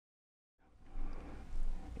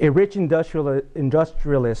A rich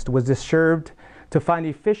industrialist was disturbed to find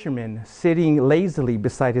a fisherman sitting lazily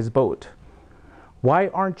beside his boat. "Why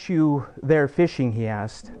aren't you there fishing?" he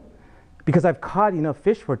asked. "Because I've caught enough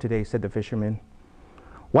fish for today," said the fisherman.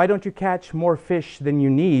 "Why don't you catch more fish than you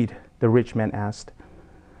need?" the rich man asked.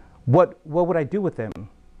 What would I do with them?"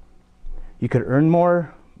 You could earn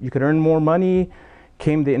more money,"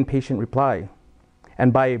 came the impatient reply.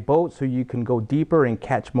 "And buy a boat so you can go deeper and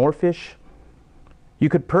catch more fish. You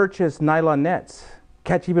could purchase nylon nets,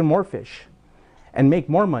 catch even more fish, and make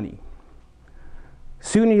more money.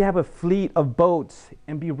 Soon you have a fleet of boats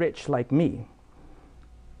and be rich like me."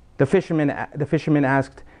 The fisherman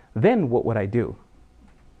asked, "Then what would I do?"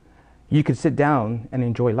 "You could sit down and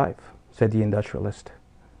enjoy life," said the industrialist.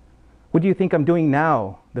 "What do you think I'm doing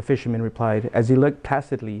now?" the fisherman replied as he looked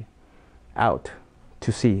placidly out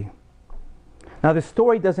to sea. Now the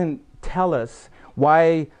story doesn't tell us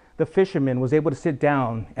why the fisherman was able to sit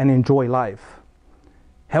down and enjoy life.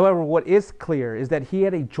 However, what is clear is that he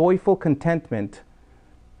had a joyful contentment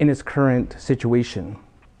in his current situation.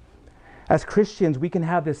 As Christians, we can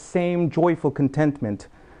have this same joyful contentment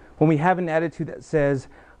when we have an attitude that says,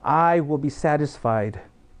 "I will be satisfied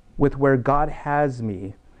with where God has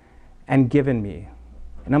me and given me."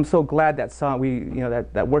 And I'm so glad that song,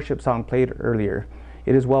 that worship song played earlier,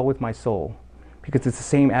 "It is well with my soul," because it's the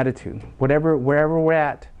same attitude. Wherever we're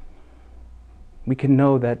at, we can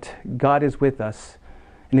know that God is with us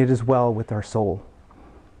and it is well with our soul.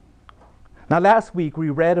 Now last week we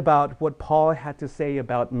read about what Paul had to say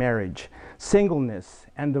about marriage, singleness,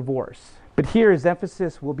 and divorce. But here his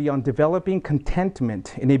emphasis will be on developing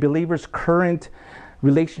contentment in a believer's current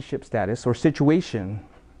relationship status or situation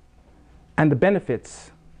and the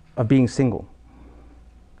benefits of being single.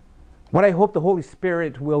 What I hope the Holy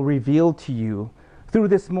Spirit will reveal to you through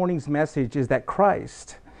this morning's message is that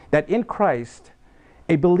in Christ,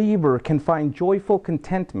 a believer can find joyful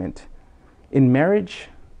contentment in marriage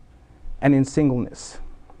and in singleness.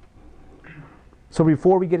 So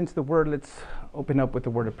before we get into the word, let's open up with a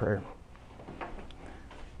word of prayer.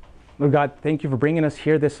 Lord God, thank you for bringing us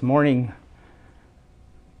here this morning.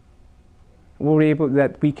 We're able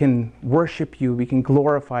that we can worship you, we can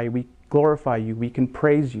glorify you, we can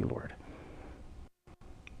praise you, Lord.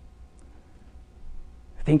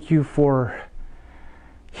 Thank you for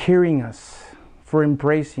hearing us, for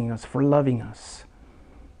embracing us, for loving us.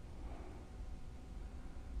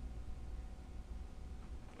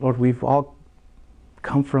 Lord, we've all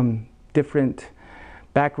come from different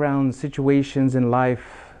backgrounds, situations in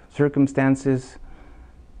life, circumstances.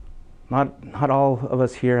 Not all of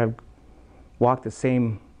us here have walked the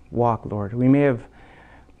same walk, Lord. We may have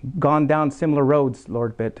gone down similar roads,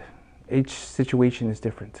 Lord, but each situation is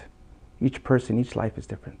different. Each person, each life is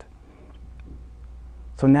different.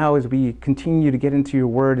 So now as we continue to get into your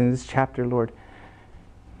word in this chapter, Lord,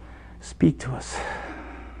 speak to us.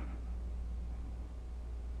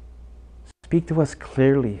 Speak to us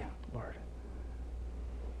clearly, Lord.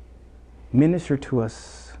 Minister to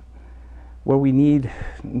us where we need,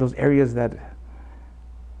 those areas that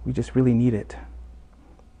we just really need it.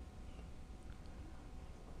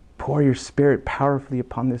 Pour your Spirit powerfully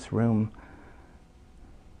upon this room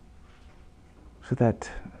so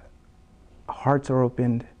that hearts are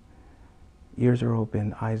opened, ears are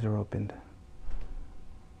opened, eyes are opened.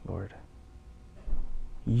 Lord,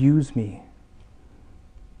 use me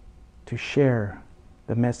to share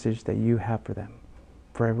the message that you have for them,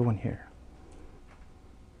 for everyone here.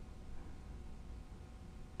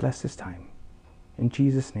 Bless this time. In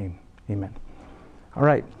Jesus' name, amen. All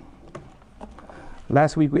right.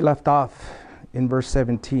 Last week we left off in verse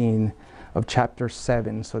 17 of chapter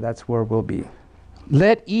 7, so that's where we'll be.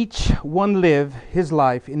 Let each one live his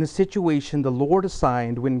life in the situation the Lord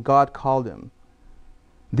assigned when God called him.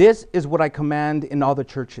 This is what I command in all the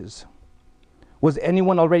churches. Was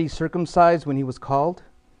anyone already circumcised when he was called?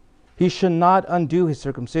 He should not undo his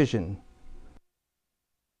circumcision.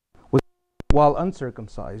 While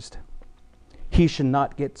uncircumcised, he should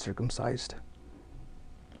not get circumcised.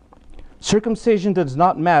 Circumcision does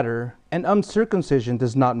not matter, and uncircumcision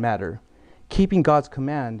does not matter. Keeping God's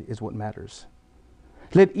command is what matters.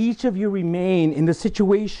 Let each of you remain in the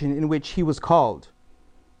situation in which he was called.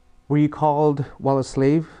 Were you called while a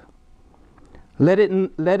slave?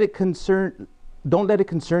 Don't let it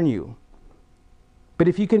concern you. But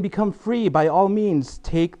if you can become free, by all means,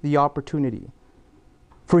 take the opportunity.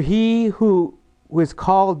 For he who is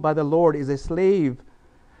called by the Lord is a slave,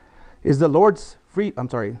 is the Lord's free. I'm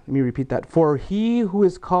sorry, let me repeat that. For he who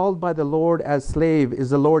is called by the Lord as slave is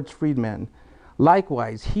the Lord's freedman.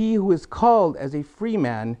 Likewise, he who is called as a free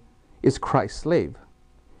man is Christ's slave.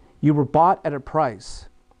 You were bought at a price.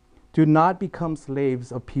 do not become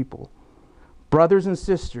slaves of people. Brothers and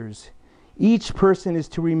sisters, each person is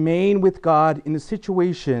to remain with God in the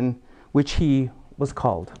situation which he was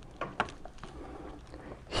called.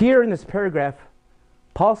 Here in this paragraph,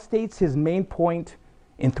 Paul states his main point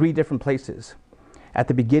in 3 different places. At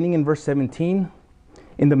the beginning in verse 17,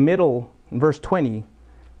 in the middle in verse 20,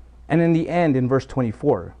 and in the end in verse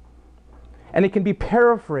 24. And it can be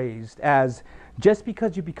paraphrased as, just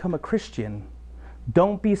because you become a Christian,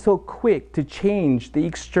 don't be so quick to change the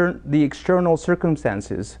external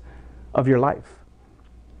circumstances of your life.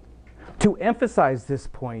 To emphasize this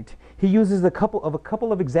point, he uses a couple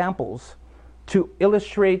of examples to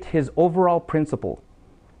illustrate his overall principle.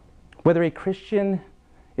 Whether a Christian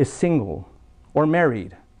is single or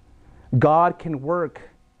married, God can work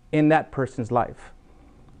in that person's life.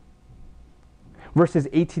 Verses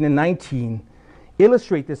 18 and 19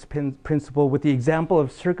 illustrate this principle with the example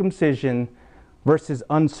of circumcision versus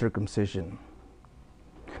uncircumcision.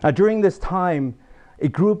 Now, during this time, a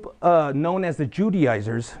group known as the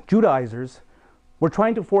Judaizers were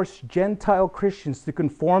trying to force Gentile Christians to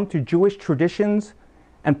conform to Jewish traditions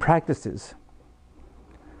and practices.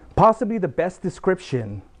 Possibly the best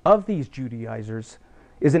description of these Judaizers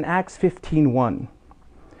is in Acts 15:1.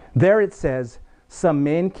 There it says, "Some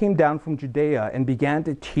men came down from Judea and began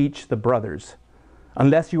to teach the brothers,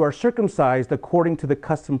 unless you are circumcised according to the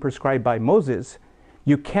custom prescribed by Moses,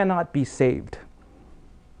 you cannot be saved."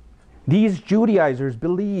 These Judaizers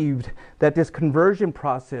believed that this conversion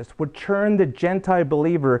process would turn the Gentile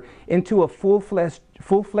believer into a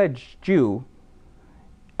full-fledged Jew,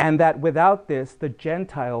 and that without this, the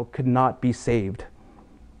Gentile could not be saved.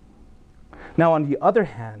 Now, on the other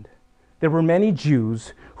hand, there were many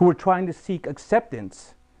Jews who were trying to seek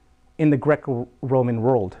acceptance in the Greco-Roman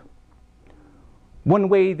world. One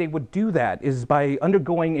way they would do that is by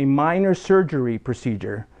undergoing a minor surgery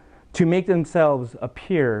procedure to make themselves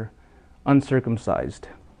appear uncircumcised.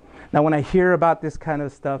 Now, when I hear about this kind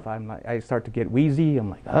of stuff, I start to get wheezy.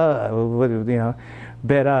 I'm like, you know.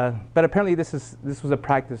 But apparently, this was a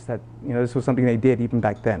practice that, you know, this was something they did even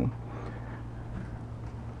back then.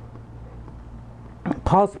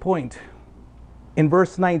 Paul's point in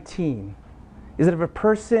verse 19 is that if a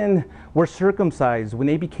person were circumcised when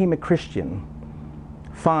they became a Christian,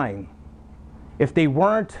 fine. If they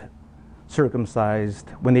weren't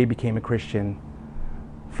circumcised when they became a Christian,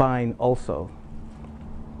 fine also.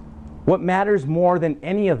 What matters more than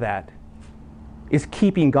any of that is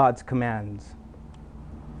keeping God's commands.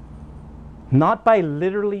 Not by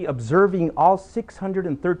literally observing all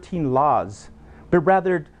 613 laws, but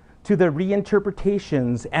rather to the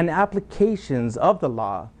reinterpretations and applications of the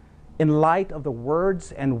law in light of the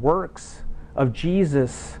words and works of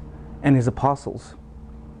Jesus and his apostles.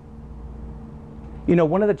 You know,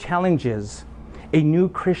 one of the challenges a new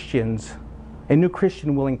Christian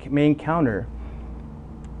may encounter,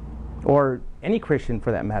 or any Christian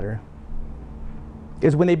for that matter,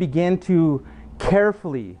 is when they begin to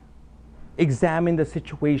carefully examine the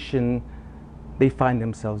situation they find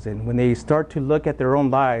themselves in, when they start to look at their own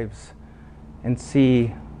lives and see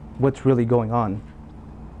what's really going on.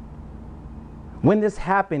 When this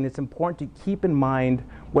happens, it's important to keep in mind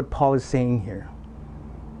what Paul is saying here.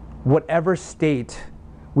 Whatever state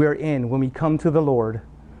we're in when we come to the Lord,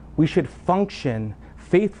 we should function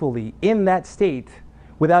faithfully in that state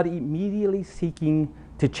without immediately seeking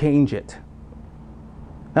to change it.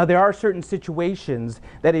 Now, there are certain situations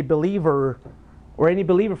that a believer, or any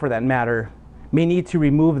believer for that matter, may need to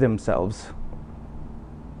remove themselves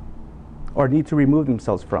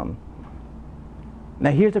from.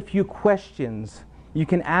 Now, here's a few questions you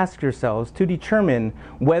can ask yourselves to determine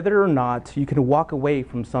whether or not you can walk away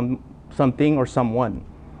from something or someone.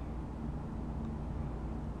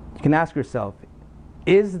 You can ask yourself,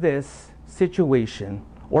 is this situation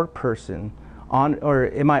or person or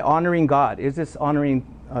am I honoring God? Is this honoring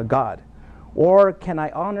God? Or can I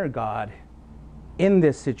honor God in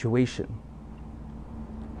this situation?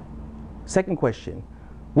 Second question,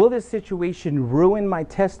 will this situation ruin my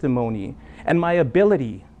testimony and my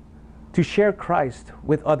ability to share Christ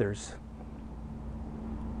with others?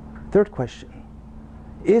 Third question,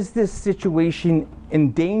 is this situation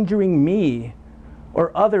endangering me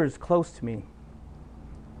or others close to me?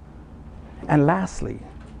 And lastly,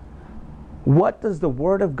 what does the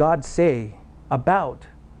Word of God say about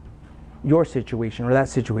your situation or that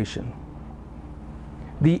situation?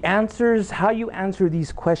 The answers, how you answer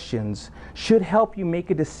these questions, should help you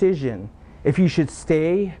make a decision if you should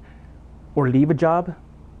stay or leave a job,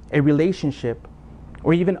 a relationship,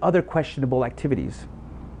 or even other questionable activities.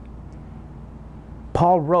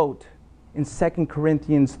 Paul wrote in 2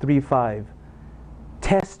 Corinthians 3:5,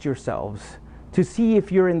 test yourselves to see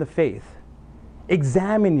if you're in the faith.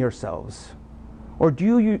 Examine yourselves. Or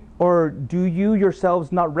do you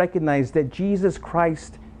yourselves not recognize that Jesus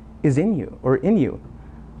Christ is in you, or in you,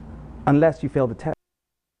 unless you fail the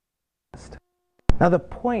test? Now the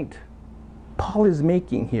point Paul is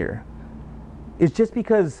making here is just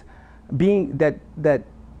because being that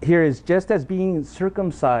here is just as being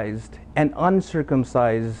circumcised and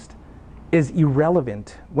uncircumcised is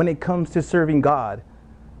irrelevant when it comes to serving God,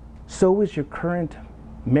 so is your current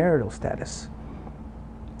marital status.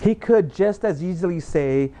 He could just as easily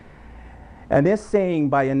say, and is saying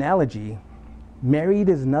by analogy, married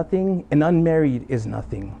is nothing and unmarried is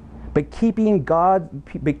nothing. But keeping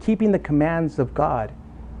the commands of God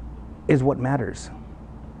is what matters.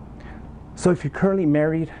 So if you're currently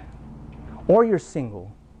married or you're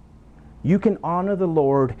single, you can honor the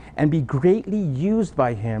Lord and be greatly used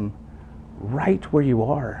by Him right where you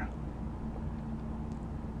are.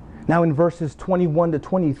 Now in verses 21 to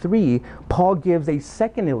 23, Paul gives a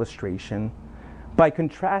second illustration by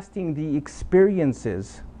contrasting the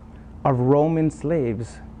experiences of Roman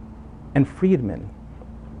slaves and freedmen.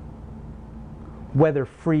 Whether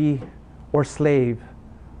free or slave,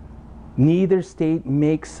 neither state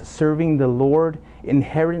makes serving the Lord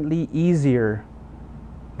inherently easier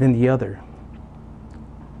than the other.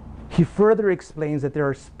 He further explains that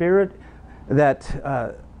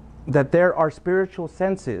there are spiritual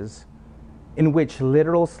senses in which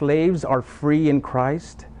literal slaves are free in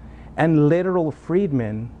Christ and literal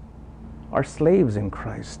freedmen are slaves in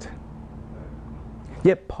Christ.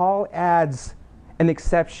 Yet Paul adds an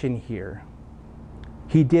exception here.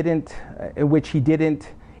 Which he didn't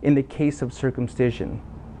in the case of circumcision.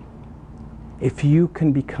 If you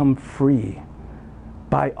can become free,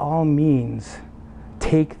 by all means,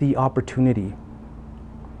 take the opportunity.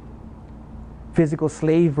 Physical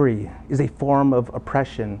slavery is a form of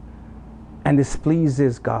oppression and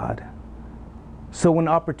displeases God. So when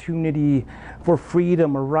opportunity for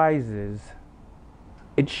freedom arises,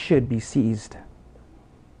 it should be seized.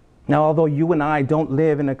 Now, although you and I don't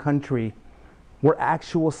live in a country where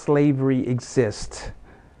actual slavery exists,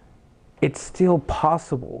 it's still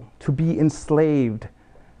possible to be enslaved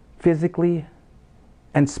physically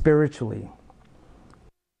and spiritually.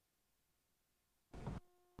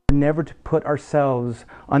 Never to put ourselves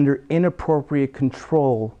under inappropriate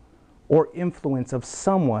control or influence of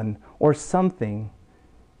someone or something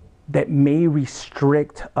that may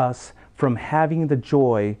restrict us from having the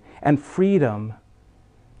joy and freedom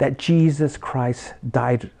that Jesus Christ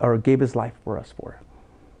died or gave His life for us for,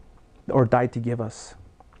 or died to give us.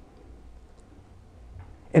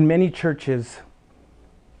 In many churches,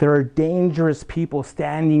 there are dangerous people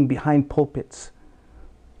standing behind pulpits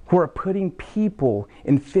who are putting people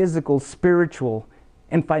in physical, spiritual,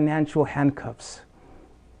 and financial handcuffs.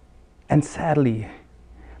 And sadly,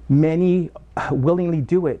 many willingly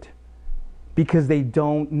do it because they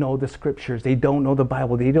don't know the scriptures, they don't know the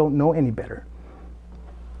Bible, they don't know any better.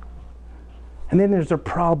 And then there's a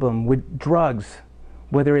problem with drugs,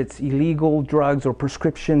 whether it's illegal drugs or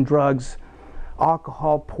prescription drugs,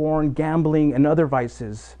 alcohol, porn, gambling, and other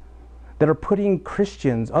vices that are putting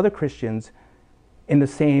other Christians, in the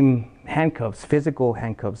same handcuffs, physical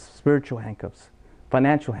handcuffs, spiritual handcuffs,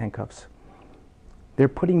 financial handcuffs. They're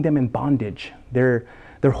putting them in bondage. They're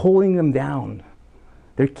holding them down.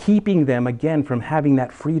 They're keeping them, again, from having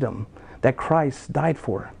that freedom that Christ died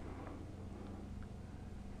for.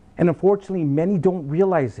 And unfortunately, many don't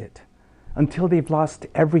realize it until they've lost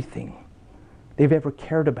everything they've ever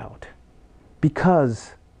cared about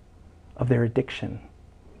because of their addiction.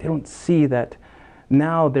 They don't see that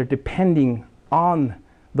now they're depending on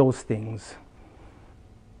those things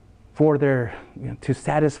for to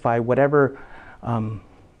satisfy whatever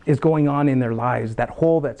is going on in their lives, that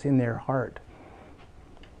hole that's in their heart.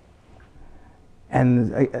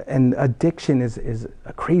 And addiction is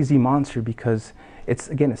a crazy monster because it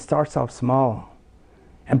starts off small,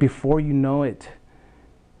 and before you know it,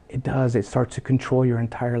 it starts to control your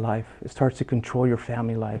entire life. It starts to control your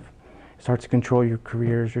family life. It starts to control your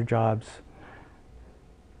careers, your jobs.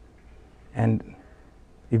 And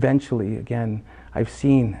eventually, again, I've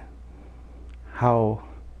seen how,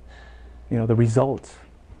 the results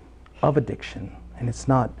of addiction, and it's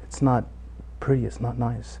not pretty, it's not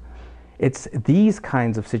nice. It's these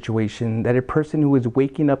kinds of situations that a person who is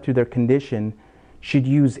waking up to their condition should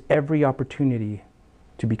use every opportunity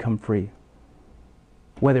to become free.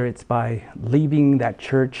 Whether it's by leaving that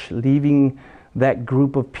church, leaving that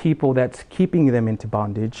group of people that's keeping them into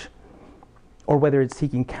bondage, or whether it's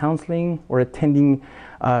seeking counseling or attending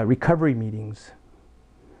recovery meetings.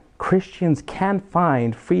 Christians can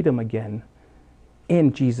find freedom again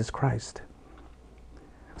in Jesus Christ.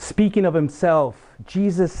 Speaking of himself,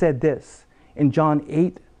 Jesus said this in John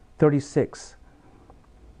 8:36.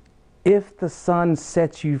 If the Son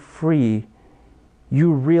sets you free,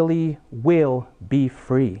 you really will be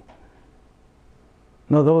free.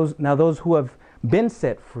 Now those who have been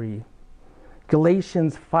set free,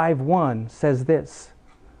 Galatians 5:1 says this.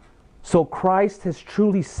 So Christ has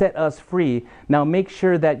truly set us free. Now make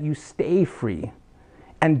sure that you stay free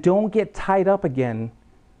and don't get tied up again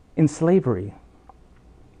in slavery.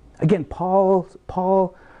 Again, Paul's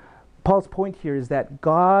point here is that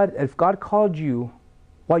if God called you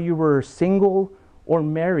while you were single or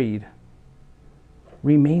married,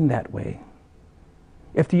 remain that way.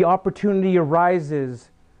 If the opportunity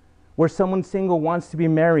arises where someone single wants to be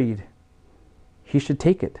married, he should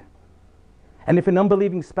take it. And if an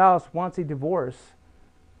unbelieving spouse wants a divorce,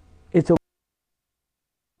 it's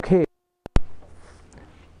okay.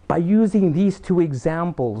 By using these two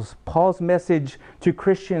examples, Paul's message to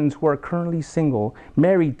Christians who are currently single,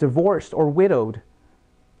 married, divorced, or widowed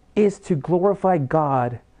is to glorify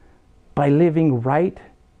God by living right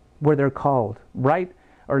where they're called, right,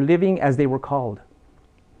 or living as they were called.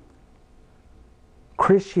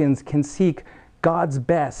 Christians can seek God's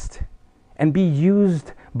best and be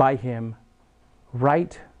used by Him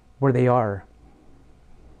right where they are.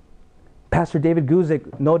 Pastor David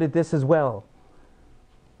Guzik noted this as well.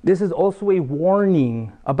 This is also a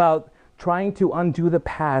warning about trying to undo the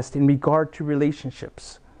past in regard to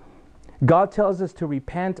relationships. God tells us to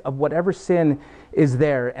repent of whatever sin is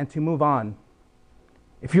there and to move on.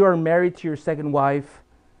 If you are married to your second wife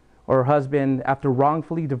or husband after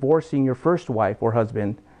wrongfully divorcing your first wife or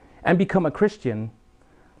husband and become a Christian,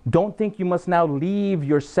 don't think you must now leave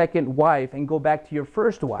your second wife and go back to your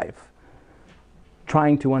first wife,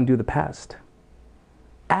 trying to undo the past.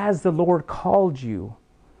 As the Lord called you,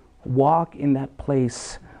 walk in that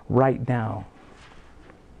place right now.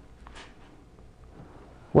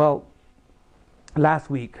 Well, last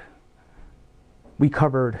week, when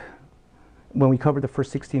we covered the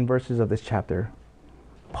first 16 verses of this chapter,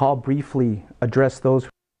 Paul briefly addressed those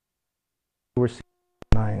who were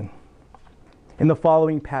 9. In the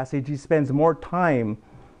following passage, he spends more time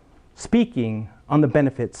speaking on the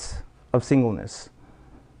benefits of singleness.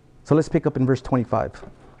 So let's pick up in verse 25.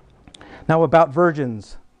 Now about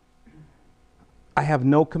virgins, I have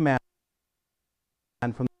no command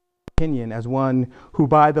from the opinion as one who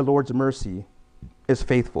by the Lord's mercy is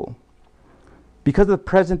faithful. Because of the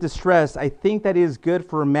present distress, I think that it is good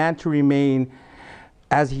for a man to remain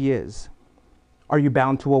as he is. Are you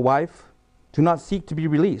bound to a wife? Do not seek to be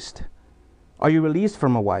released. Are you released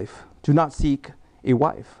from a wife? Do not seek a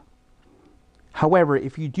wife. However,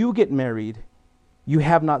 if you do get married, you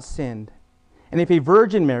have not sinned. And if a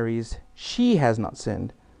virgin marries, she has not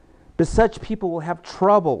sinned. But such people will have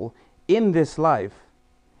trouble in this life,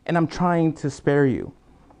 and I'm trying to spare you.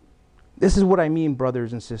 This is what I mean,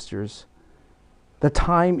 brothers and sisters. The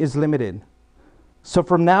time is limited. So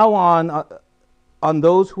from now on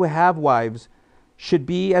those who have wives should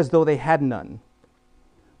be as though they had none.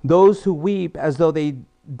 Those who weep as though they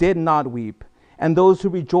did not weep, and those who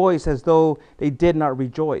rejoice as though they did not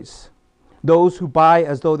rejoice. Those who buy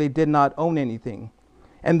as though they did not own anything,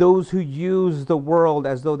 and those who use the world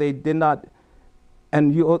as though they did not,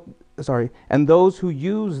 and those who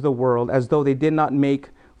use the world as though they did not make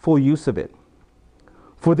full use of it.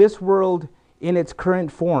 For this world in its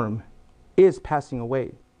current form is passing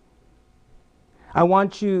away. I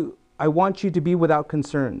want you to be without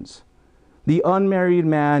concerns. The unmarried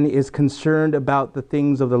man is concerned about the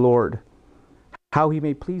things of the Lord, how he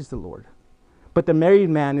may please the Lord. But the married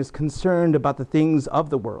man is concerned about the things of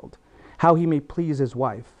the world, how he may please his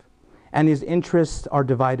wife, and his interests are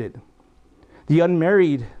divided. The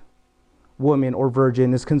unmarried woman or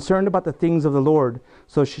virgin is concerned about the things of the Lord,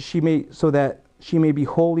 so that she may be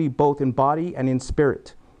holy both in body and in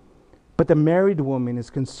spirit. But the married woman is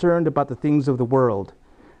concerned about the things of the world,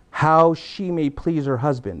 how she may please her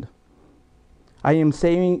husband. I am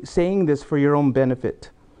saying this for your own benefit,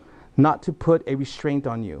 not to put a restraint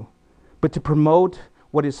on you, but to promote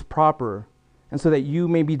what is proper, and so that you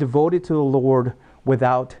may be devoted to the Lord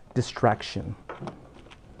without distraction.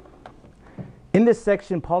 In this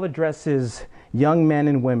section, Paul addresses young men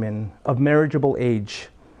and women of marriageable age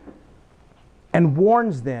and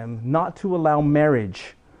warns them not to allow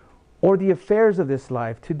marriage or the affairs of this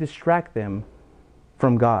life to distract them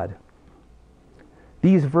from God.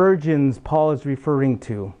 These virgins Paul is referring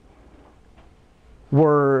to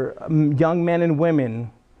were young men and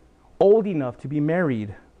women old enough to be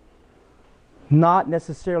married, not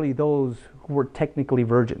necessarily those who were technically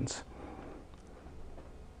virgins.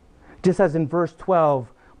 Just as in verse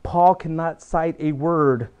 12, Paul cannot cite a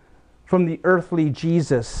word from the earthly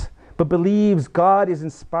Jesus, but believes God is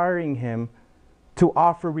inspiring him to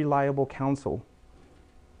offer reliable counsel.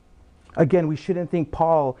 Again, we shouldn't think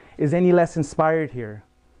Paul is any less inspired here,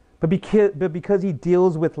 but because he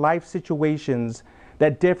deals with life situations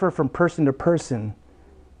that differ from person to person,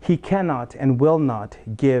 he cannot and will not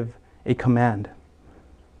give a command.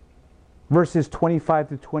 Verses 25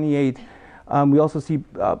 to 28, we also see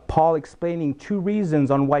Paul explaining 2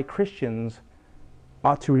 reasons on why Christians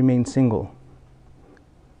ought to remain single.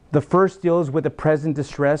 The first deals with the present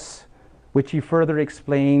distress, which he further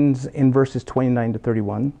explains in verses 29 to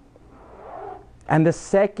 31. And the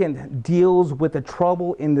second deals with the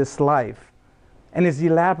trouble in this life and is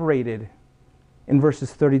elaborated in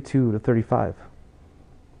verses 32 to 35.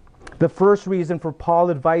 The first reason for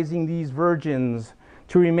Paul advising these virgins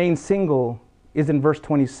to remain single is in verse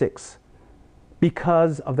 26,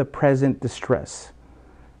 because of the present distress.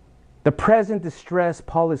 The present distress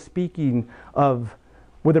Paul is speaking of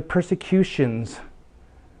were the persecutions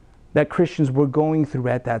that Christians were going through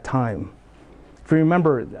at that time. If you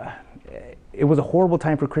remember, it was a horrible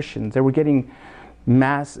time for Christians. They were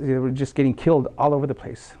just getting killed all over the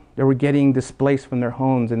place. They were getting displaced from their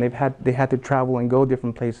homes, and they had to travel and go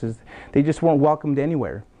different places. They just weren't welcomed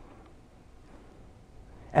anywhere.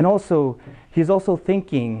 And also, he's also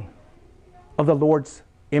thinking of the Lord's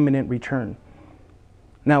imminent return.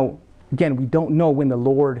 Now, again, we don't know when the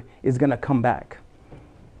Lord is going to come back.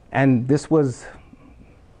 And this was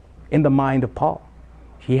in the mind of Paul.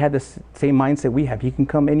 He had the same mindset we have. He can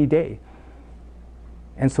come any day.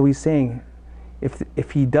 And so he's saying,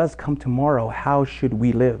 if he does come tomorrow, how should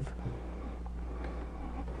we live?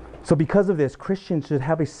 So because of this, Christians should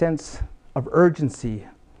have a sense of urgency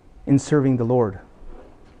in serving the Lord.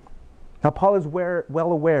 Now, Paul is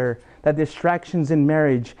well aware that distractions in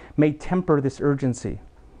marriage may temper this urgency.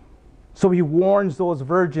 So he warns those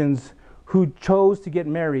virgins who chose to get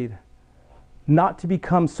married not to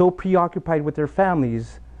become so preoccupied with their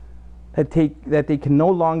families that they can no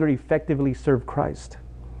longer effectively serve Christ.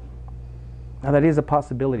 Now, that is a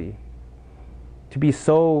possibility. To be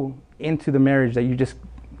so into the marriage that you just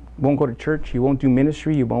won't go to church, you won't do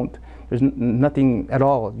ministry, there's nothing at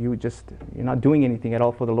all. You're not doing anything at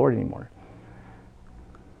all for the Lord anymore.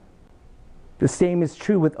 The same is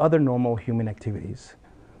true with other normal human activities,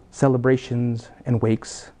 celebrations and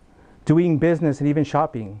wakes, doing business and even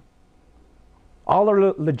shopping. All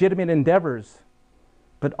are legitimate endeavors,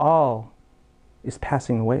 but all is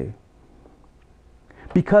passing away.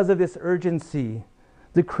 Because of this urgency,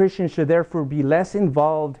 the Christian should therefore be less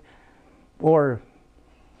involved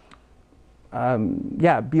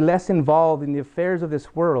be less involved in the affairs of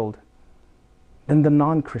this world than the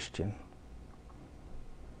non-Christian.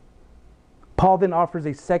 Paul then offers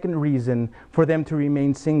a second reason for them to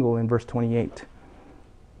remain single in verse 28.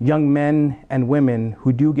 Young men and women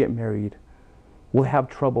who do get married will have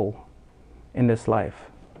trouble in this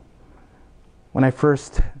life. When I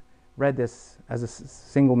first read this as a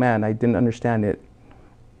single man, I didn't understand it.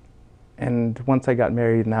 And once I got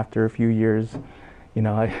married and after a few years,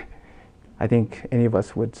 I think any of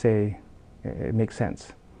us would say it makes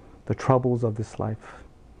sense. The troubles of this life.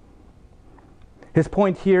 His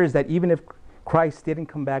point here is that even if Christ didn't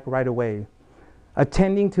come back right away,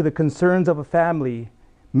 attending to the concerns of a family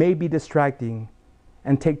may be distracting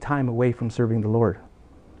and take time away from serving the Lord.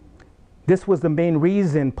 This was the main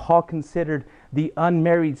reason Paul considered the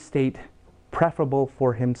unmarried state preferable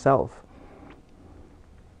for himself.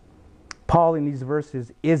 Paul in these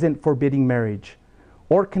verses isn't forbidding marriage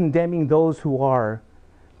or condemning those who are,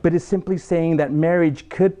 but is simply saying that marriage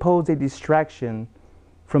could pose a distraction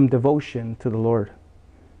from devotion to the Lord.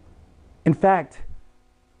 In fact,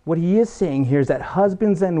 what he is saying here is that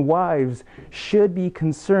husbands and wives should be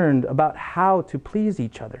concerned about how to please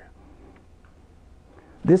each other.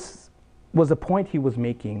 This was a point he was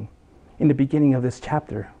making in the beginning of this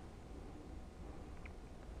chapter.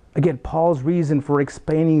 Again, Paul's reason for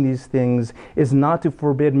explaining these things is not to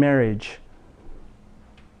forbid marriage,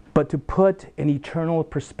 but to put an eternal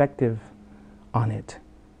perspective on it.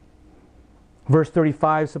 Verse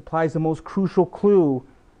 35 supplies the most crucial clue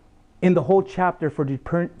in the whole chapter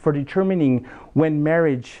for determining when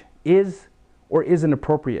marriage is or isn't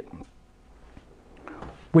appropriate.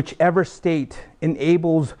 Whichever state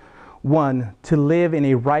enables one to live in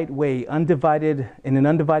a right way, in an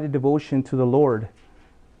undivided devotion to the Lord,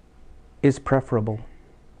 is preferable.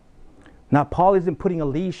 Now, Paul isn't putting a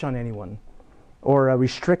leash on anyone or a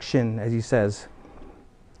restriction, as he says.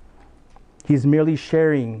 He's merely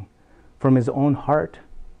sharing from his own heart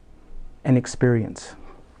and experience.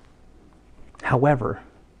 However,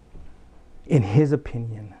 In his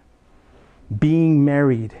opinion, being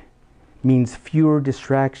married means fewer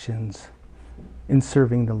distractions in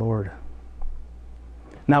serving the Lord.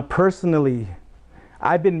 Now, personally,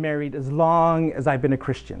 I've been married as long as I've been a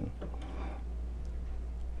Christian.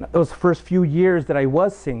 Those first few years that I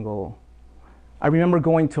was single, I remember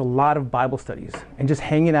going to a lot of Bible studies and just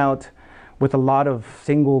hanging out with a lot of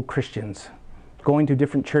single Christians, going to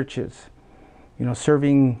different churches,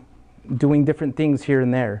 serving, doing different things here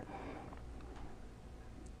and there.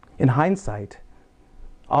 In hindsight,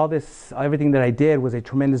 everything that I did was a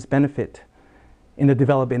tremendous benefit in the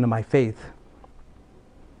development of my faith.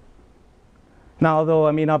 Now, although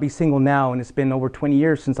I may not be single now, and it's been over 20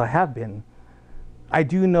 years since I have been, I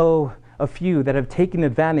do know a few that have taken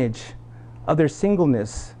advantage of their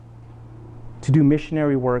singleness to do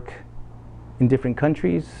missionary work in different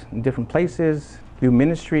countries, in different places, do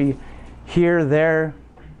ministry here, there,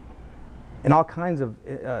 in all kinds of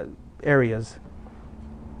areas.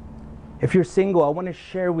 If you're single, I want to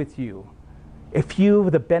share with you a few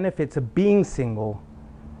of the benefits of being single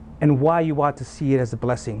and why you ought to see it as a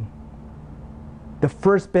blessing. The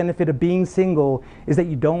first benefit of being single is that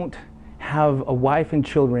you don't have a wife and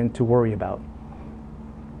children to worry about.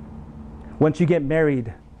 Once you get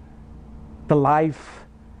married, the life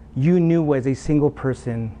you knew as a single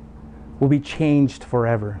person will be changed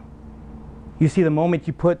forever. You see, the moment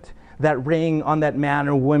you put that ring on that man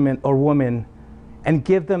or woman and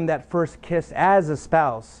give them that first kiss as a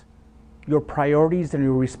spouse, your priorities and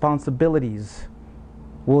your responsibilities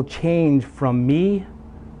will change from me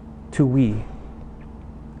to we.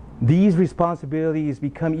 These responsibilities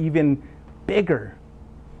become even bigger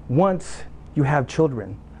once you have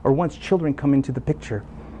children, or once children come into the picture.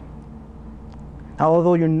 Now,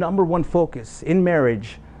 although your number one focus in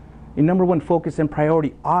marriage, your number one focus and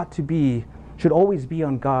priority should always be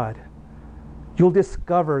on God, you'll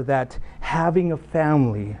discover that having a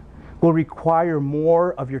family will require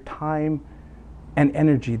more of your time and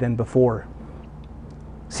energy than before.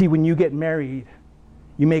 See, when you get married,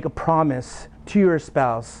 you make a promise to your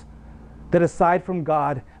spouse that aside from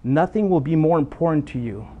God, nothing will be more important to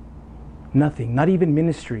you. Nothing, not even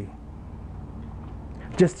ministry.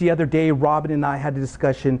 Just the other day, Robin and I had a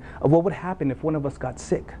discussion of what would happen if one of us got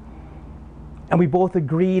sick. And we both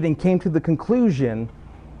agreed and came to the conclusion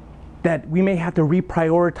that we may have to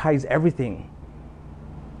reprioritize everything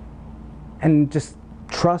and just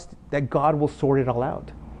trust that God will sort it all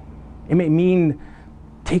out. It may mean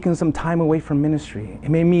taking some time away from ministry. It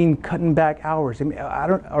may mean cutting back hours,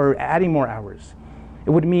 or adding more hours.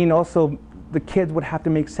 It would mean also the kids would have to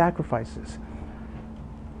make sacrifices.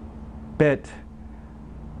 But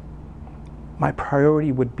my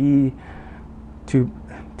priority would be to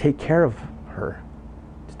take care of her,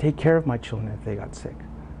 to take care of my children if they got sick.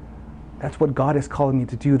 That's what God is calling me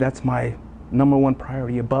to do. That's my number one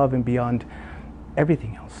priority above and beyond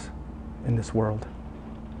everything else in this world.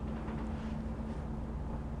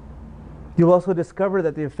 You'll also discover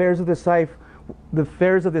that the affairs of this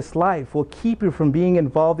life will keep you from being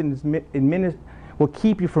involved in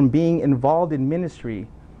ministry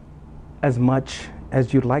as much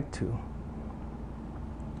as you'd like to.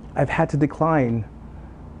 I've had to decline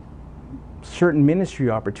certain ministry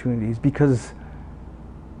opportunities because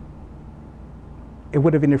it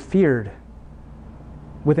would have interfered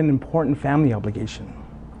with an important family obligation.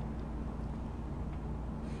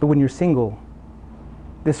 But when you're single,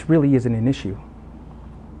 this really isn't an issue.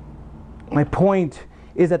 My point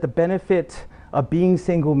is that the benefit of being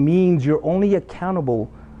single means you're only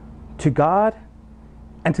accountable to God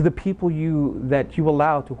and to the people that you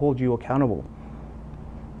allow to hold you accountable.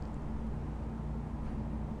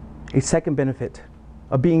 A second benefit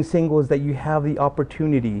of being single is that you have the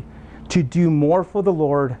opportunity to do more for the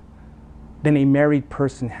Lord than a married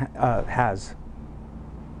person has.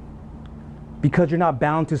 Because you're not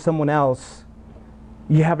bound to someone else,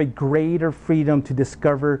 you have a greater freedom to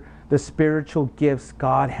discover the spiritual gifts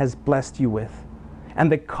God has blessed you with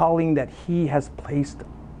and the calling that He has placed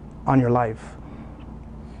on your life.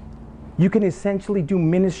 You can essentially do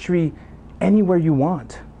ministry anywhere you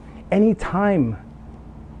want, anytime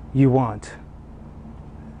you want.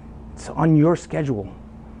 It's on your schedule.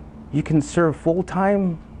 You can serve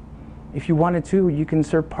full-time if you wanted to. You can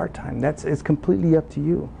serve part-time. It's completely up to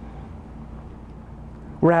you.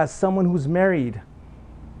 Whereas someone who's married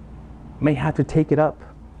may have to take it up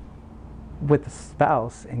with the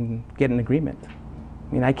spouse and get an agreement.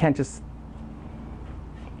 I mean, I can't just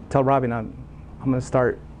tell Robin I'm going to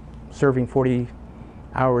start serving 40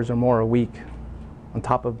 hours or more a week on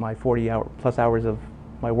top of my 40+ hours of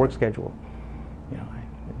my work schedule. In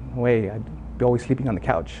a way, I'd be always sleeping on the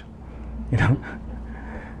couch.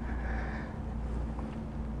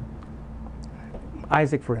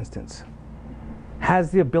 Isaac, for instance,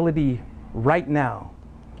 has the ability right now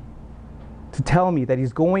to tell me that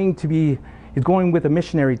he's going with a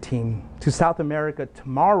missionary team to South America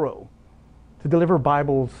tomorrow to deliver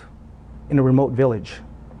Bibles in a remote village.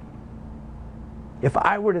 If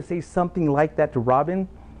I were to say something like that to Robin,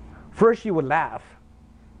 first she would laugh.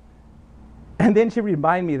 And then she'd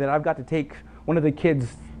remind me that I've got to take one of the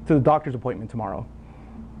kids to the doctor's appointment tomorrow.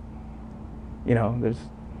 You know,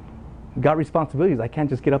 I've got responsibilities. I can't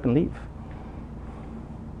just get up and leave.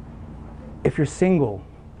 If you're single,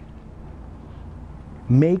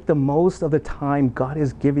 make the most of the time God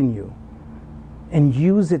has given you and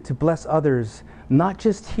use it to bless others, not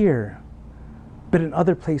just here, but in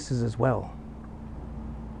other places as well.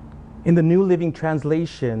 In the New Living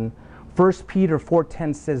Translation, 1 Peter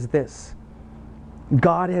 4:10 says this: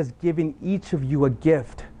 God has given each of you a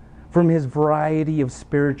gift from his variety of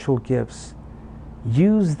spiritual gifts.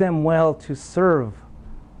 Use them well to serve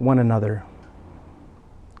one another.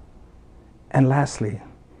 And lastly,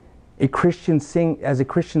 as a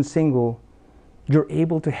Christian single, you're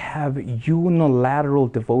able to have unilateral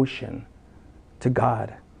devotion to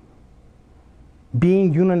God.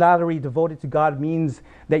 Being unilaterally devoted to God means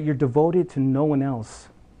that you're devoted to no one else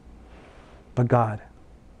but God.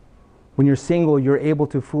 When you're single, you're able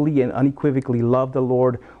to fully and unequivocally love the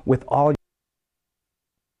Lord with all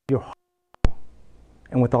your heart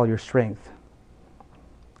and with all your strength.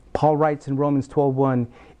 Paul writes in Romans 12:1,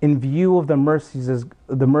 in view of the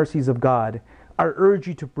mercies of God, I urge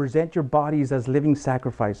you to present your bodies as living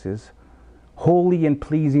sacrifices, holy and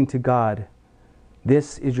pleasing to God.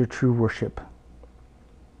 This is your true worship.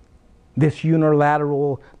 This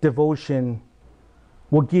unilateral devotion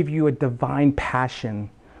will give you a divine passion,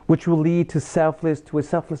 which will lead to a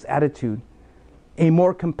selfless attitude, a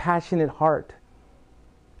more compassionate heart,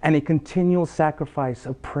 and a continual sacrifice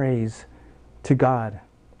of praise to God.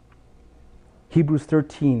 Hebrews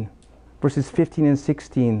 13, verses 15 and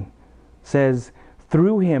 16 says,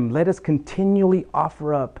 through him let us continually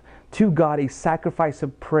offer up to God a sacrifice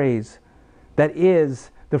of praise, that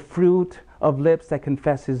is the fruit of lips that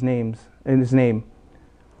confess his name.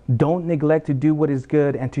 Don't neglect to do what is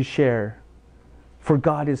good and to share, for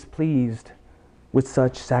God is pleased with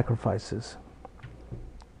such sacrifices.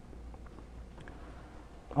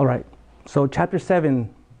 All right, so chapter 7,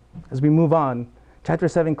 as we move on, chapter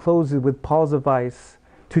 7 closes with Paul's advice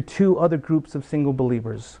to two other groups of single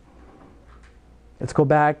believers. Let's go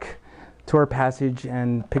back to our passage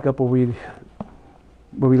and pick up where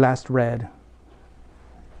we last read.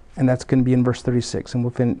 And that's going to be in verse 36, and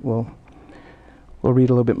we'll read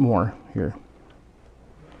a little bit more here.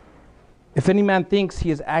 If any man thinks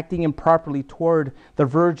he is acting improperly toward the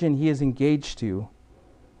virgin he is engaged to,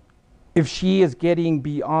 if she is getting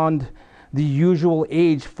beyond the usual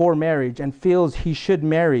age for marriage and feels he should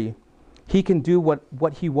marry, he can do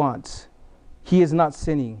what he wants. He is not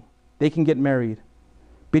sinning. They can get married.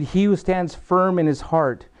 But he who stands firm in his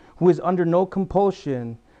heart, who is under no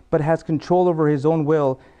compulsion, but has control over his own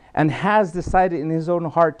will, and has decided in his own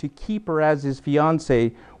heart to keep her as his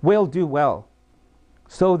fiancée, will do well.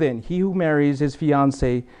 So then, he who marries his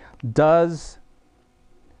fiancée does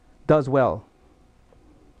well.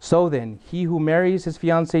 So then, he who marries his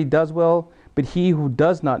fiancée does well, but he who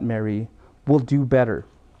does not marry will do better.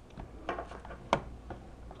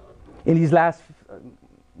 In these last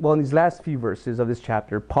few verses of this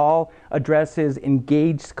chapter, Paul addresses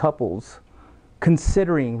engaged couples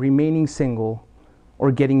considering remaining single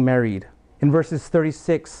or getting married. In verses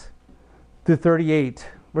 36 through 38,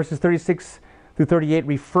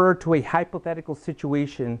 refer to a hypothetical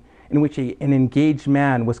situation in which an engaged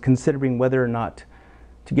man was considering whether or not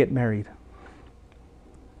to get married.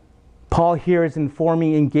 Paul here is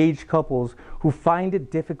informing engaged couples who find it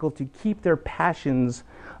difficult to keep their passions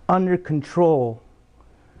under control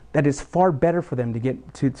that it's far better for them to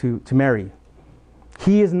get to marry.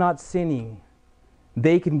 He is not sinning.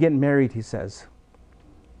 They can get married, he says.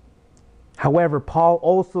 However, Paul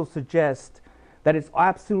also suggests that it's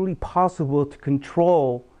absolutely possible to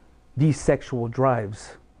control these sexual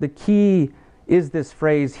drives. The key is this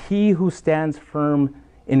phrase, he who stands firm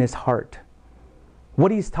in his heart.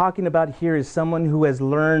 What he's talking about here is someone who has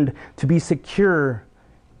learned to be secure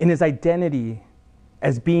in his identity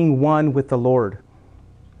as being one with the Lord.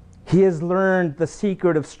 He has learned the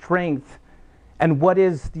secret of strength and what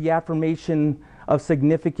is the affirmation of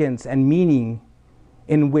significance and meaning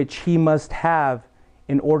in which he must have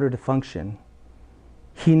in order to function.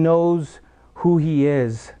 He knows who he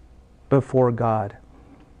is before God.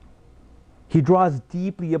 He draws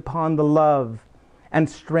deeply upon the love and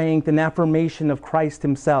strength and affirmation of Christ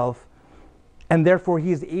himself, and therefore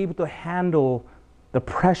he is able to handle the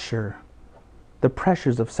pressures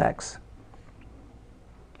of sex.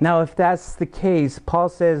 Now, if that's the case, Paul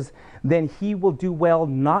says, then he will do well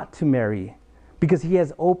not to marry, because he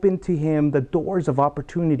has opened to him the doors of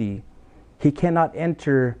opportunity he cannot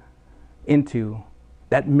enter into,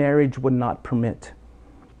 that marriage would not permit.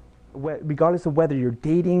 Regardless of whether you're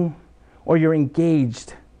dating or you're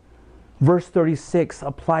engaged, verse 36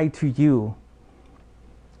 applied to you.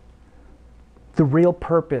 The real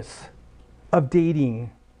purpose of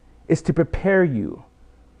dating is to prepare you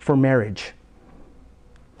for marriage.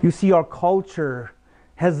 You see, our culture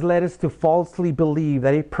has led us to falsely believe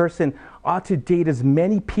that a person ought to date as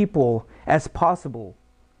many people as possible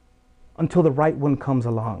until the right one comes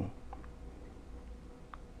along.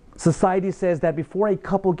 Society says that before a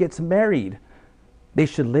couple gets married, they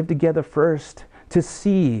should live together first to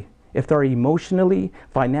see if they're emotionally,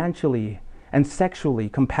 financially, and sexually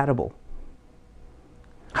compatible.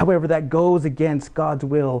 However, that goes against God's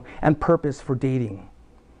will and purpose for dating.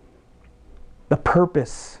 The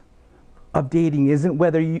purpose of dating isn't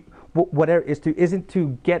isn't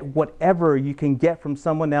to get whatever you can get from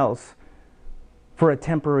someone else for a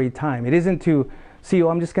temporary time. It isn't to see,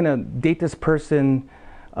 I'm just going to date this person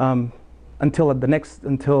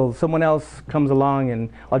until someone else comes along, and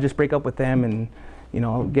I'll just break up with them and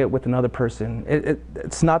I'll get with another person.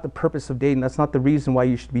 It's not the purpose of dating. That's not the reason why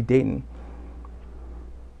you should be dating.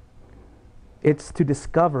 It's to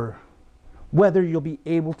discover whether you'll be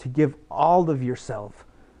able to give all of yourself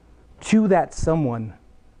to that someone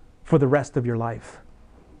for the rest of your life.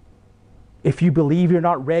 If you believe you're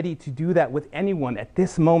not ready to do that with anyone at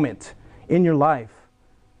this moment in your life,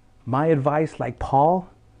 my advice, like Paul,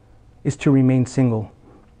 is to remain single.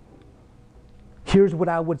 Here's what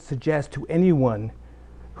I would suggest to anyone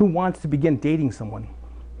who wants to begin dating someone.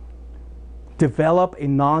 Develop a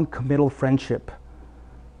non-committal friendship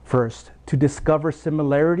first to discover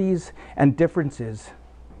similarities and differences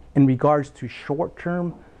in regards to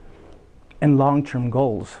short-term and long-term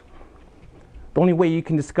goals. The only way you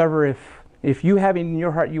can discover if you have in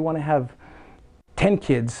your heart you want to have 10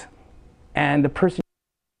 kids and the person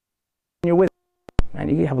you're with, man,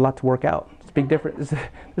 you have a lot to work out. It's a big difference.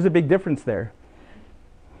 There's a big difference there.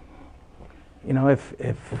 If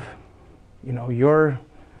you're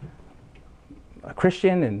a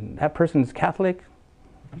Christian and that person's Catholic,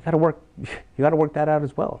 you got to work that out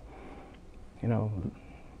as well.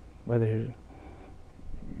 Whether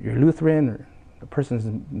you're Lutheran or the person's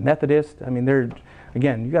Methodist,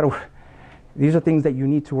 these are things that you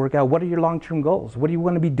need to work out. What are your long-term goals? What do you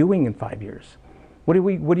want to be doing in 5 years? What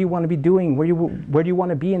do you want to be doing? Where do you want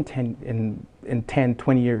to be in 10,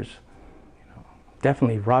 20 years?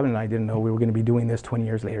 Definitely, Robin and I didn't know we were going to be doing this 20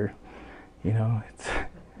 years later. It's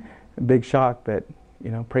a big shock, but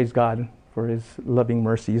praise God for His loving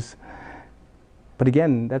mercies. But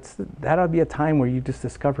again, that ought to be a time where you just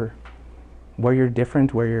discover where you're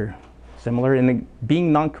different, where you're similar, and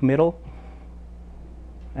being non-committal.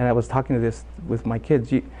 And I was talking to this with my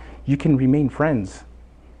kids. You can remain friends.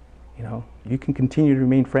 You can continue to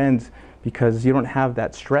remain friends because you don't have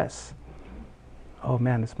that stress. Oh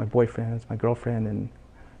man, it's my boyfriend, it's my girlfriend, and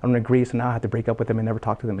I don't agree, so now I have to break up with them and never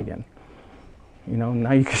talk to them again.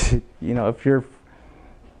 Now you can,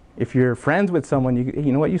 if you're friends with someone,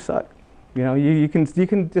 you know what, you suck. You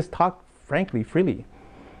can just talk frankly, freely.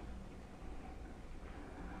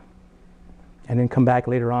 And then come back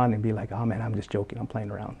later on and be like, oh man, I'm just joking, I'm playing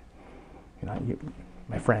around.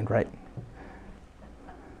 My friend, right?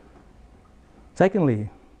 Secondly,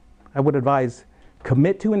 I would advise,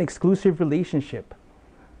 commit to an exclusive relationship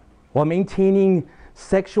while maintaining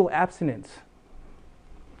sexual abstinence.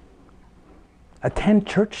 Attend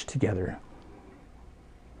church together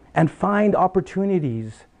and find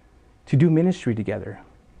opportunities to do ministry together.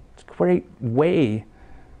 It's a great way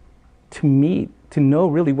to meet, to know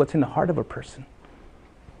really what's in the heart of a person.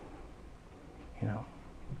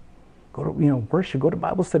 Go to worship, go to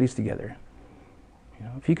Bible studies together.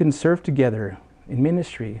 If you can serve together in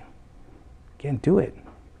ministry, again, do it.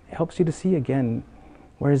 It helps you to see again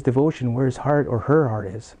where his devotion, where his heart or her heart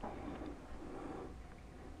is.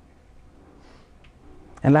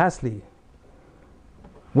 And lastly,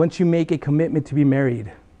 once you make a commitment to be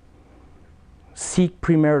married, seek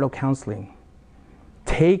premarital counseling.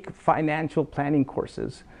 Take financial planning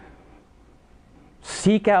courses.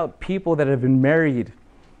 Seek out people that have been married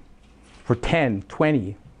for 10,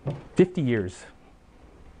 20, 50 years.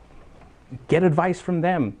 Get advice from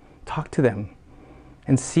them. Talk to them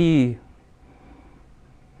and see,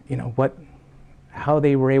 how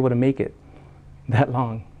they were able to make it that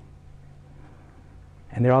long.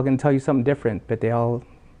 And they're all going to tell you something different, but they all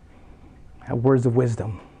have words of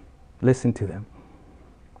wisdom. Listen to them.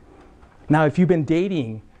 Now, if you've been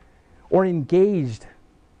dating or engaged,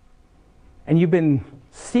 and you've been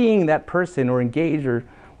seeing that person or engaged or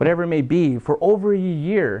whatever it may be for over a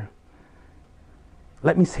year,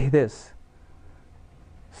 let me say this.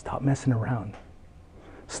 Stop messing around.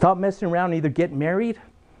 Stop messing around and either get married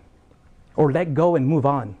or let go and move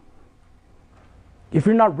on. If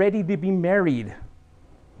you're not ready to be married,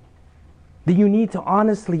 then you need to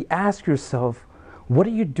honestly ask yourself, what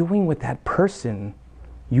are you doing with that person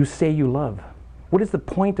you say you love? What is the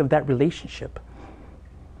point of that relationship?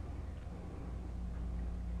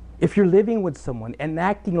 If you're living with someone and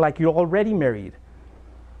acting like you're already married,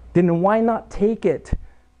 then why not take it?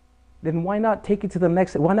 Then why not take it to the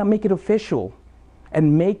next? Why not make it official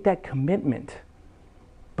and make that commitment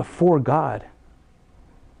before God?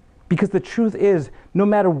 Because the truth is, no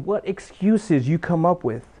matter what excuses you come up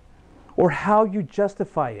with or how you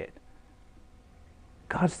justify it,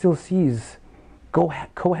 God still sees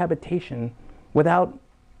cohabitation without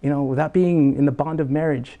being in the bond of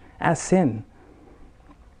marriage as sin.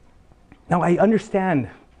 Now, I understand,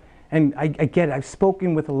 and I get it. I've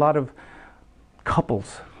spoken with a lot of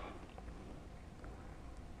couples.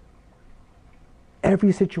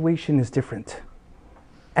 Every situation is different,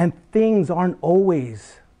 and things aren't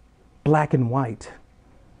always black and white.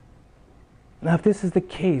 Now, if this is the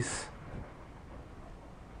case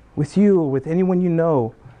with you or with anyone you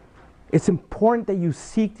know, it's important that you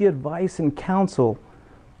seek the advice and counsel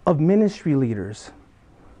of ministry leaders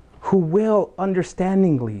who will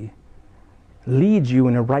understandingly lead you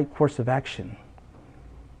in a right course of action.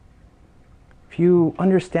 If you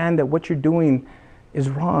understand that what you're doing is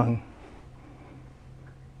wrong,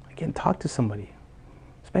 again, talk to somebody.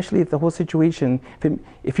 Especially if the whole situation,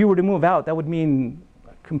 if you were to move out, that would mean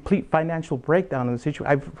a complete financial breakdown in the situation.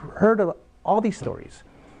 I've heard of all these stories.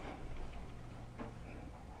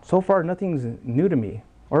 So far, nothing's new to me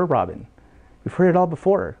or Robin. We've heard it all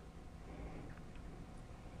before.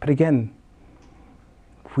 But again,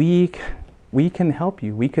 we can help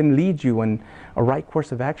you. We can lead you in a right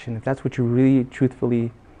course of action if that's what you really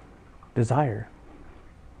truthfully desire.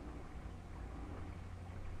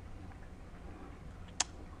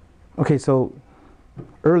 Okay, so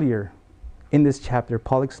earlier in this chapter,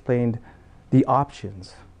 Paul explained the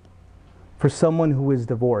options for someone who is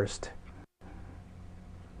divorced: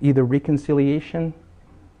 either reconciliation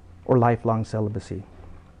or lifelong celibacy.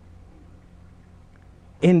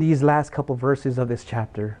 In these last couple verses of this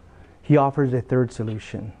chapter, he offers a third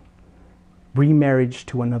solution: remarriage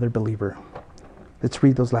to another believer. Let's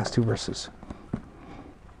read those last two verses.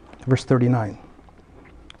 Verse 39.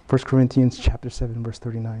 1 Corinthians chapter 7, verse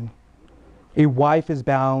 39. A wife is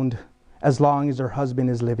bound as long as her husband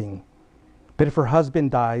is living. But if her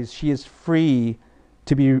husband dies, she is free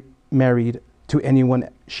to be married to anyone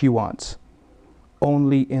she wants,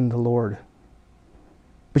 only in the Lord.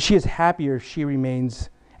 But she is happier if she remains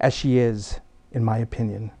as she is, in my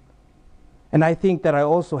opinion. And I think that I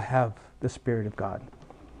also have the Spirit of God.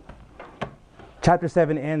 Chapter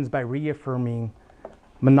 7 ends by reaffirming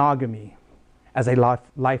monogamy as a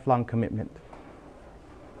lifelong commitment.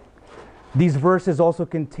 These verses also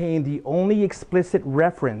contain the only explicit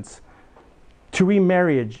reference to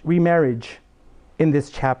remarriage in this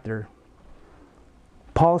chapter.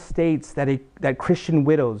 Paul states that Christian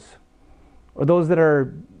widows, or those that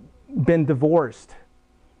are been divorced,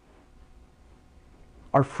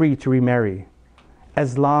 are free to remarry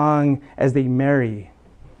as long as they marry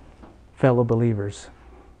fellow believers.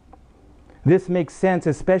 This makes sense,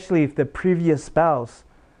 especially if the previous spouse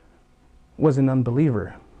was an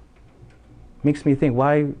unbeliever. Makes me think,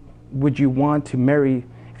 why would you want to marry,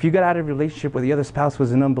 if you got out of a relationship where the other spouse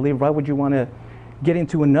was an unbeliever, why would you want to get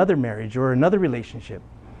into another marriage or another relationship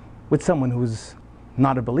with someone who's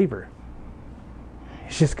not a believer?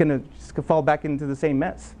 It's just gonna fall back into the same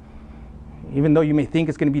mess. Even though you may think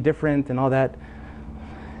it's gonna be different and all that,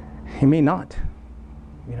 it may not.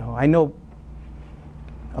 I know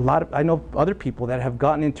other people that have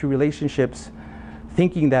gotten into relationships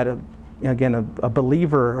thinking that a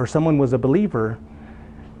believer or someone was a believer,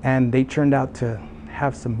 and they turned out to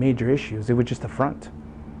have some major issues. It was just a front.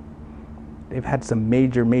 They've had some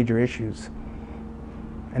major issues.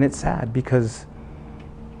 And it's sad because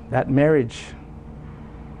that marriage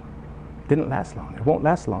didn't last long. It won't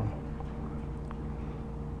last long.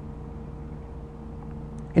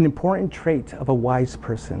 An important trait of a wise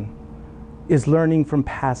person is learning from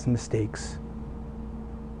past mistakes.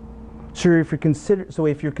 So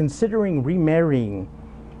if you're considering remarrying,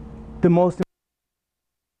 the most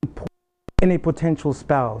important in a potential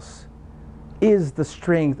spouse is the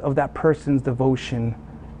strength of that person's devotion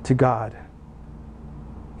to God.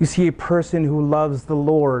 You see, a person who loves the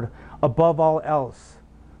Lord above all else,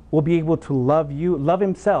 will be able to love you, love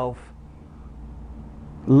himself,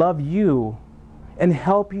 love you, and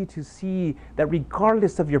help you to see that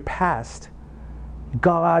regardless of your past,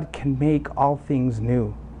 God can make all things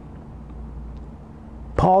new.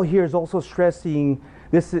 Paul here is also stressing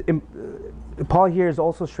this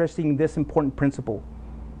important principle.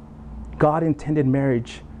 God intended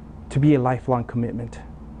marriage to be a lifelong commitment.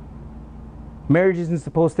 Marriage isn't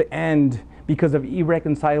supposed to end because of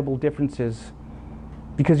irreconcilable differences,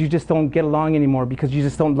 because you just don't get along anymore, because you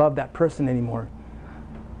just don't love that person anymore.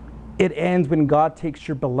 It ends when God takes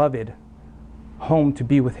your beloved home to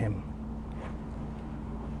be with him.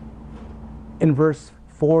 In verse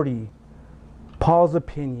 40, Paul's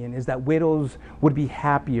opinion is that widows would be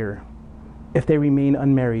happier if they remain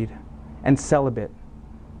unmarried and celibate,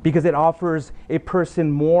 because it offers a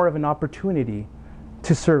person more of an opportunity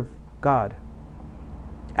to serve God.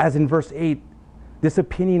 As in verse 8, this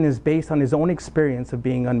opinion is based on his own experience of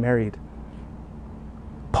being unmarried.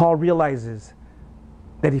 Paul realizes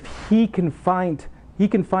that if he can find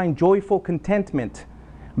joyful contentment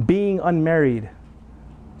being unmarried,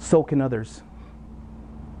 so can others.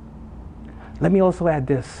 Let me also add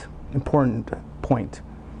this important point.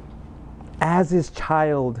 As his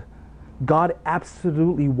child, God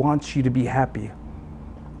absolutely wants you to be happy.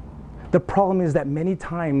 The problem is that many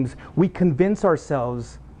times we convince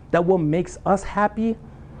ourselves that what makes us happy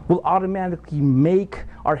will automatically make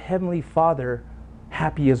our Heavenly Father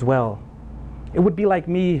happy as well. It would be like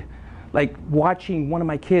me, watching one of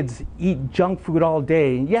my kids eat junk food all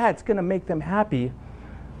day. Yeah, it's gonna make them happy,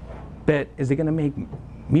 but is it gonna make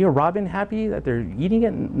me or Robin happy that they're eating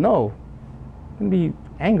it? No. You're gonna be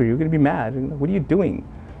angry, you're gonna be mad. What are you doing?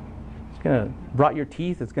 It's gonna rot your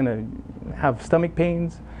teeth, it's gonna have stomach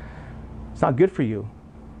pains. It's not good for you.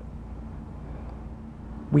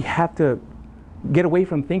 We have to get away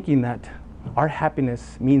from thinking that our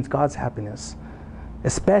happiness means God's happiness,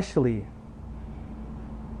 especially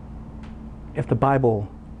if the Bible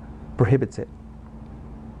prohibits it.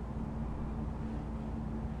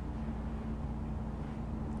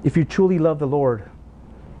 If you truly love the Lord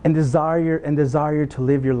and desire to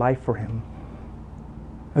live your life for him,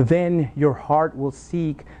 then your heart will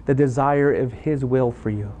seek the desire of his will for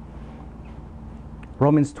you.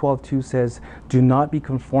 Romans 12:2 says, "Do not be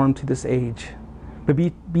conformed to this age, but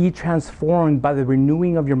be transformed by the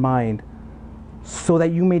renewing of your mind, so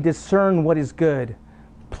that you may discern what is good,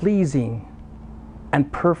 pleasing,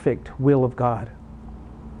 and perfect will of God."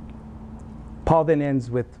 Paul then ends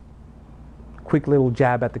with a quick little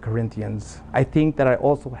jab at the Corinthians. "I think that I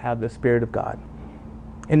also have the Spirit of God."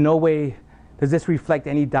 In no way does this reflect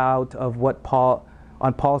any doubt of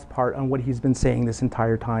on Paul's part on what he's been saying this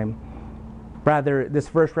entire time. Rather, this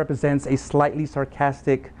verse represents a slightly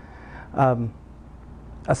sarcastic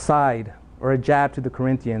aside or a jab to the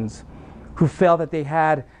Corinthians, who felt that they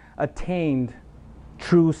had attained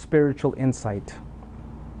true spiritual insight.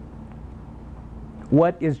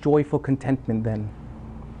 What is joyful contentment then?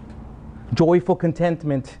 Joyful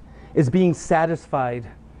contentment is being satisfied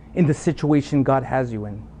in the situation God has you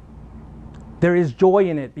in. There is joy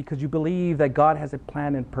in it because you believe that God has a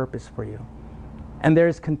plan and purpose for you. And there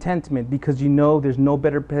is contentment because you know there's no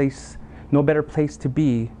better place to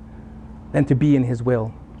be than to be in his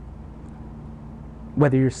will.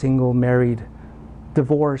 Whether you're single, married,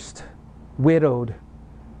 divorced, widowed,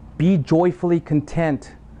 be joyfully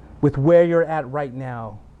content with where you're at right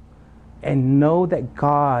now, and know that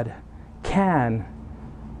God can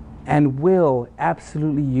and will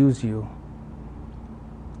absolutely use you.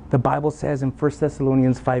 The Bible says in 1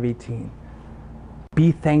 Thessalonians 5:18,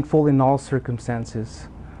 "Be thankful in all circumstances,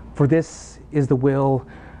 for this is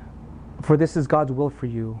God's will for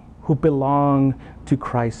you, who belong to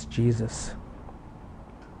Christ Jesus."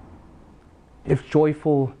 If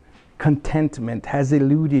joyful contentment has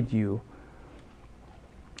eluded you,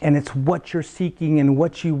 and it's what you're seeking and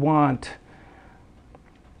what you want,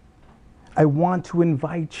 I want to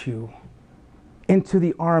invite you into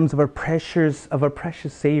the arms of a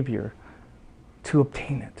precious Savior to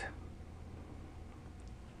obtain it.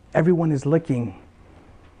 Everyone is looking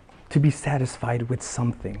to be satisfied with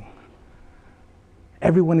something.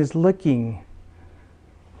 Everyone is looking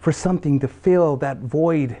for something to fill that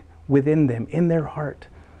void within them, in their heart.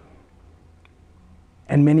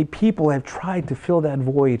 And many people have tried to fill that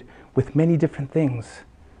void with many different things.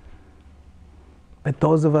 But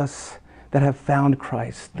those of us that have found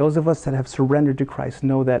Christ, those of us that have surrendered to Christ,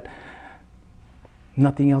 know that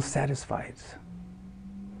nothing else satisfies.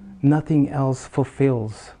 Nothing else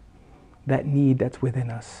fulfills that need that's within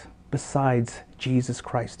us besides Jesus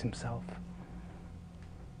Christ himself.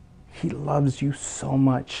 He loves you so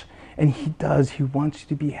much, And He does. He wants you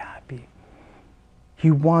to be happy. He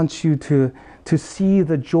wants you to see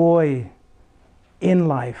the joy in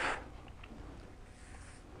life.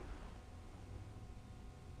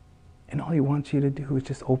 And all He wants you to do is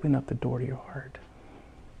just open up the door to your heart.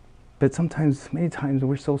 But many times,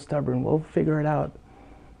 we're so stubborn. We'll figure it out.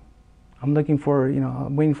 I'm waiting for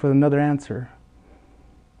another answer.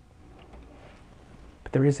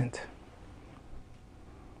 But there isn't.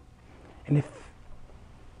 And if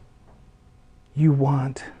you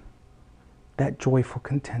want that joyful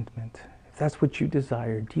contentment, if that's what you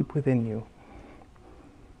desire deep within you,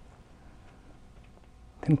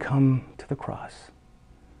 then come to the cross.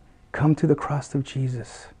 Come to the cross of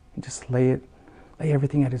Jesus and just lay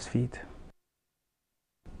everything at His feet.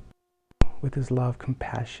 With His love,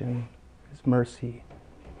 compassion, His mercy.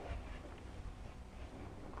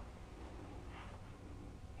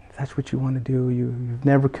 If that's what you want to do, you've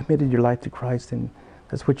never committed your life to Christ, and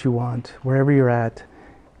that's what you want. Wherever you're at,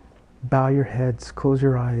 bow your heads, close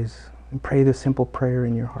your eyes, and pray this simple prayer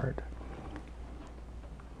in your heart.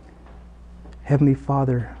 Heavenly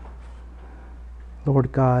Father,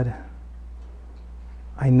 Lord God,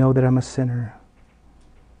 I know that I'm a sinner,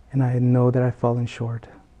 and I know that I've fallen short.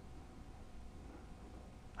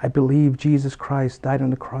 I believe Jesus Christ died on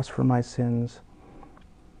the cross for my sins.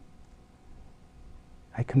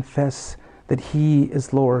 I confess that He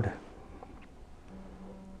is Lord.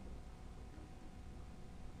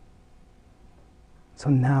 So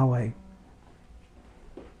now I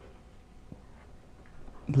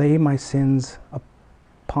lay my sins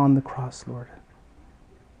upon the cross, Lord.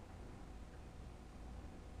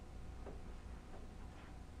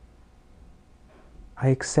 I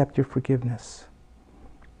accept your forgiveness.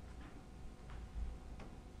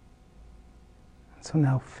 So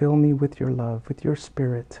now fill me with your love, with your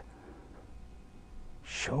Spirit.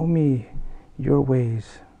 Show me your ways.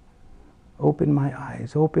 Open my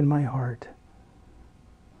eyes, open my heart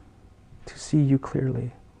to see you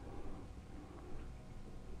clearly.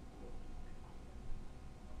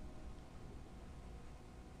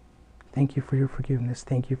 Thank you for your forgiveness.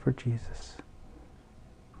 Thank you for Jesus.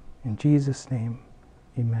 In Jesus' name,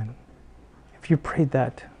 amen. If you prayed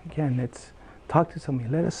that, again, talk to somebody.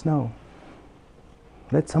 Let us know.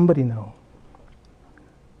 Let somebody know.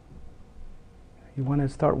 You want to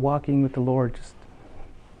start walking with the Lord, just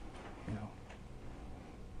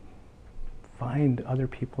find other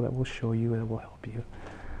people that will show you, that will help you.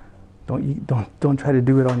 Don't try to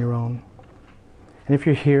do it on your own. And if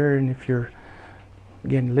you're here, and if you're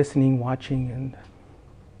again listening, watching, and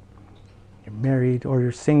you're married, or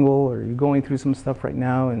you're single, or you're going through some stuff right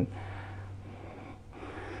now, and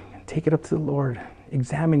take it up to the Lord.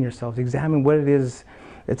 Examine yourselves. Examine what it is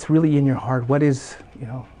that's really in your heart. What is,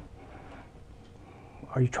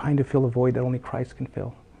 are you trying to fill a void that only Christ can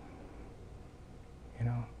fill?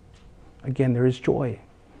 Again, there is joy.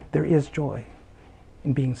 There is joy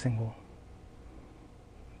in being single.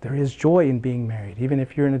 There is joy in being married, even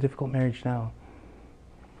if you're in a difficult marriage now.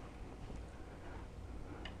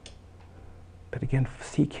 But again,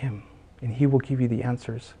 seek Him, and He will give you the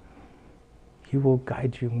answers. He will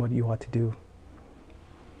guide you in what you ought to do.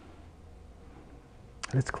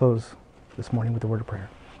 Let's close this morning with a word of prayer.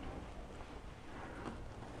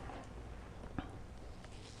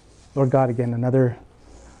 Lord God, again, another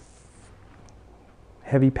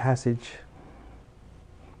heavy passage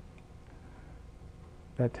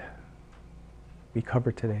that we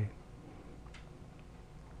covered today.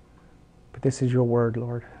 But this is your word,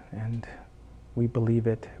 Lord, and we believe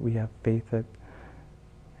it. We have faith that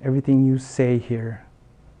everything you say here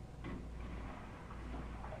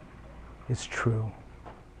is true,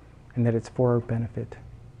 and that it's for our benefit.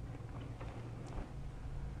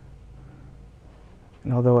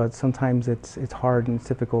 And although sometimes it's hard and it's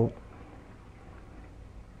difficult,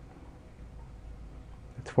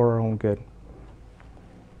 it's for our own good.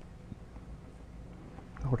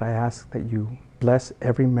 Lord, I ask that you bless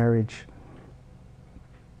every marriage,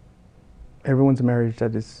 everyone that's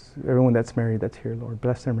married that's here, Lord.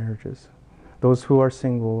 Bless their marriages. Those who are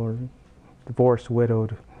single or divorced,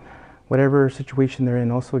 widowed, whatever situation they're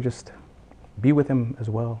in, also just be with them as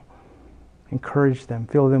well. Encourage them,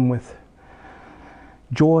 fill them with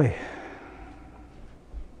joy,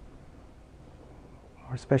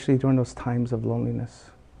 or especially during those times of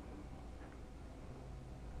loneliness.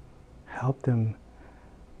 Help them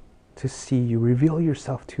to see you. Reveal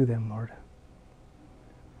yourself to them, Lord.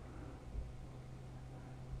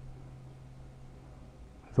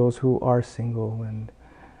 Those who are single, and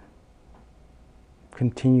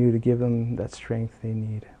continue to give them that strength they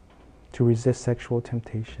need to resist sexual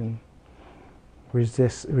temptation,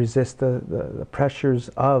 resist the pressures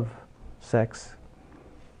of sex.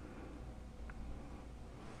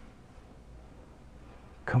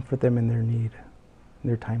 Comfort them in their need, in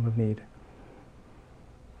their time of need.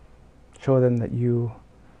 Show them that you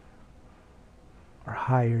are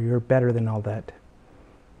higher, you're better than all that.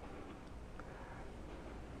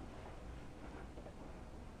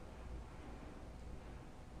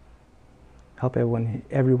 Help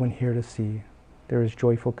everyone here to see there is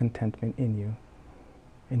joyful contentment in you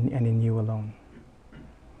and in you alone.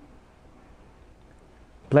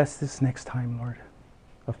 Bless this next time, Lord,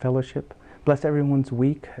 of fellowship. Bless everyone's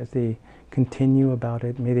week as they continue about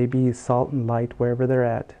it. May they be salt and light wherever they're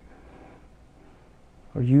at.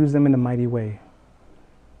 Or use them in a mighty way.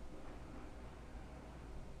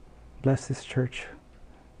 Bless this church.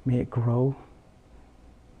 May it grow.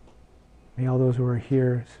 May all those who are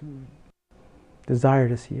here desire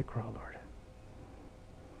to see it grow, Lord.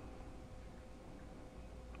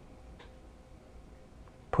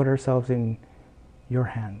 Put ourselves in your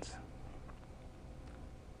hands.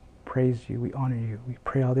 Praise you. We honor you. We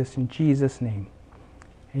pray all this in Jesus' name.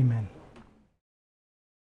 Amen.